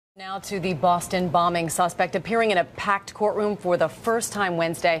Now to the Boston bombing. Suspect appearing in a packed courtroom for the first time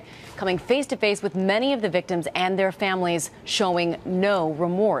Wednesday, coming face to face with many of the victims and their families, showing no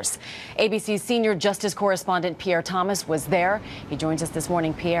remorse. ABC's senior justice correspondent Pierre Thomas was there. He joins us this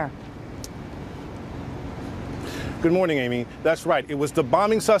morning. Pierre. Good morning, Amy. That's right. It was the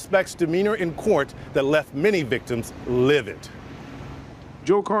bombing suspect's demeanor in court that left many victims livid.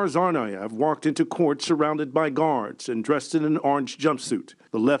 Dzhokar Tsarnaev walked into court surrounded by guards and dressed in an orange jumpsuit,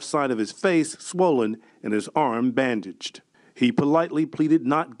 the left side of his face swollen and his arm bandaged. He politely pleaded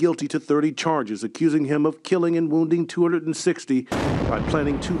not guilty to 30 charges, accusing him of killing and wounding 260 by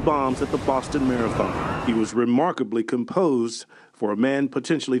planting 2 bombs at the Boston Marathon. He was remarkably composed for a man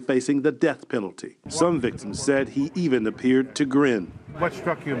potentially facing the death penalty. Some victims said he even appeared to grin. What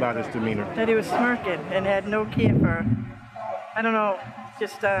struck you about his demeanor? That he was smirking and had no care for, I don't know,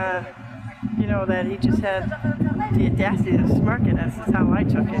 just, that he just had the audacity to smirk at us is how I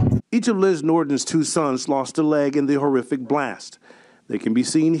took it. Each of Liz Norden's 2 sons lost a leg in the horrific blast. They can be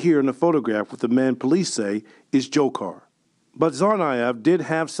seen here in a photograph with the man police say is Dzhokar. But Tsarnaev did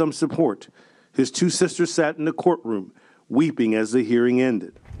have some support. His 2 sisters sat in the courtroom, weeping as the hearing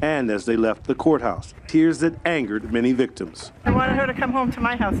ended and as they left the courthouse, tears that angered many victims. I wanted her to come home to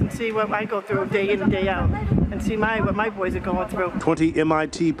my house and see what I go through day in and day out and see what my boys are going through. 20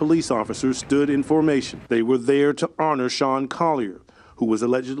 MIT police officers stood in formation. They were there to honor Sean Collier, who was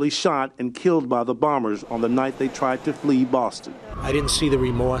allegedly shot and killed by the bombers on the night they tried to flee Boston. I didn't see the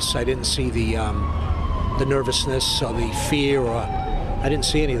remorse. I didn't see the nervousness or the fear, or I didn't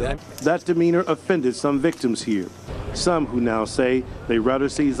see any of that. That demeanor offended some victims here. Some who now say they'd rather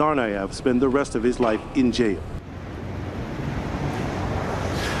see Tsarnaev spend the rest of his life in jail.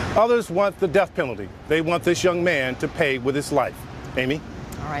 Others want the death penalty. They want this young man to pay with his life. Amy?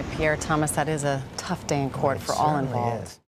 All right, Pierre Thomas, that is a tough day in court for all involved.